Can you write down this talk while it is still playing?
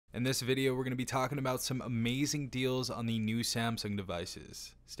In this video, we're going to be talking about some amazing deals on the new Samsung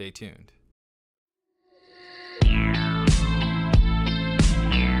devices. Stay tuned.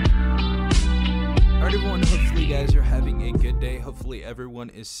 Alright everyone, hopefully you guys are having a good day. Hopefully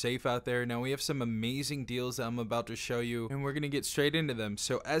everyone is safe out there. Now we have some amazing deals that I'm about to show you, and we're going to get straight into them.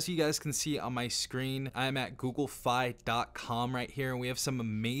 So as you guys can see on my screen, I'm at GoogleFi.com right here, and we have some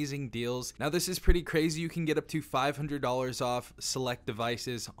amazing deals. Now this is pretty crazy. You can get up to $500 off select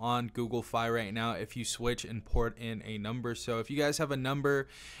devices on GoogleFi right now if you switch and port in a number. So if you guys have a number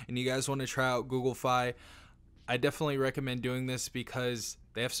and you guys want to try out GoogleFi, I definitely recommend doing this because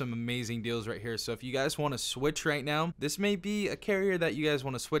they have some amazing deals right here. So if you guys want to switch right now, this may be a carrier that you guys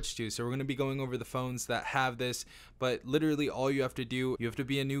want to switch to. So we're going to be going over the phones that have this, but literally all you have to do, you have to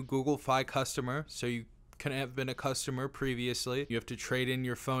be a new GoogleFi customer. So you couldn't have been a customer previously. You have to trade in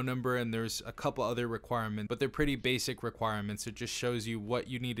your phone number, and there's a couple other requirements, but they're pretty basic requirements. It just shows you what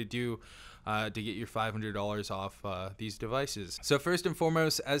you need to do to get your $500 off these devices. So first and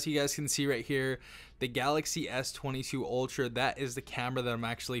foremost, as you guys can see right here, the Galaxy S22 Ultra, that is the camera that I'm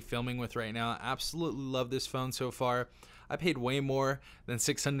actually filming with right now. I absolutely love this phone so far. I paid way more than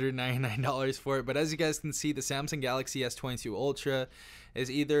 $699 for it, but as you guys can see, the Samsung Galaxy S22 Ultra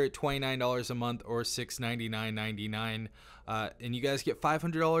is either $29 a month or $699.99, and you guys get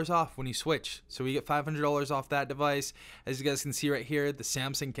 $500 off when you switch. So we get $500 off that device. As you guys can see right here, the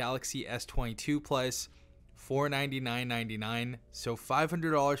Samsung Galaxy S22 Plus, $499.99. So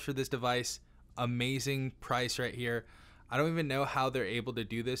 $500 for this device. Amazing price right here. I don't even know how they're able to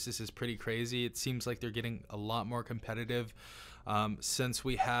do this. This is pretty crazy. It seems like they're getting a lot more competitive since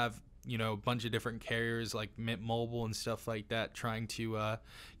we have, you know, a bunch of different carriers like Mint Mobile and stuff like that trying to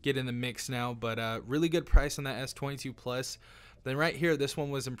get in the mix now. But really good price on that S22 Plus. Then right here, this one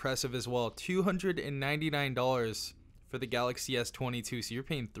was impressive as well. $299 for the Galaxy S22. So you're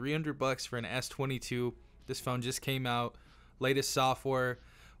paying $300 for an S22. This phone just came out. Latest software.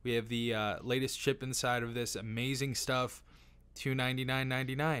 We have the latest chip inside of this. Amazing stuff.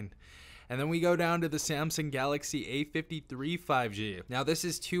 $299.99. And then we go down to the Samsung Galaxy A53 5G. Now this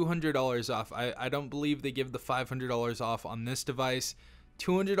is $200 off. I don't believe they give the $500 off on this device.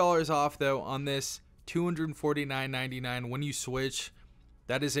 $200 off though on this. $249.99 when you switch.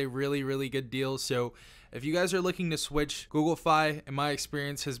 That is a really, really good deal. So if you guys are looking to switch, GoogleFi, in my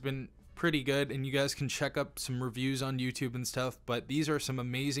experience, has been pretty good, and you guys can check up some reviews on YouTube and stuff, but these are some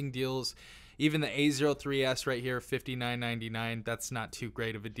amazing deals. Even the A03s right here, $59.99. That's not too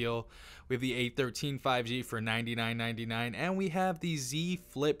great of a deal. We have the A13 5G for $99.99, and we have the Z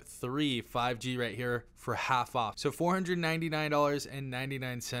Flip 3 5G right here for half off. So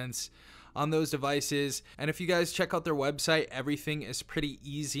 $499.99 on those devices. And if you guys check out their website, everything is pretty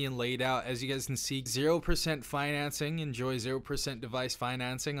easy and laid out. As you guys can see, 0% financing. Enjoy 0% device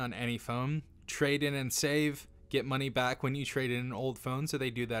financing on any phone. Trade in and save. Get money back when you trade in an old phone, so they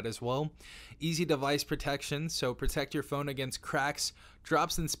do that as well. Easy device protection, so protect your phone against cracks,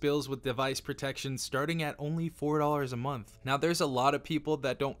 drops, and spills with device protection starting at only $4 a month. Now there's a lot of people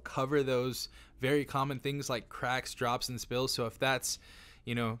that don't cover those very common things like cracks, drops, and spills, so if that's,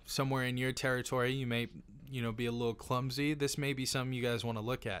 you know, somewhere in your territory, you may, you know, be a little clumsy. This may be something you guys want to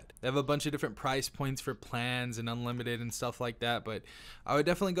look at. They have a bunch of different price points for plans and unlimited and stuff like that, but I would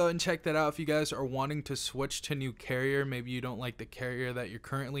definitely go and check that out if you guys are wanting to switch to a new carrier. Maybe you don't like the carrier that you're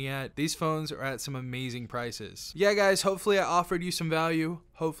currently at. These phones are at some amazing prices. Yeah guys, hopefully I offered you some value.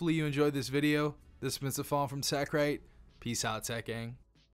 Hopefully you enjoyed this video. This has been Safal from TechRight. Peace out, Tech Gang.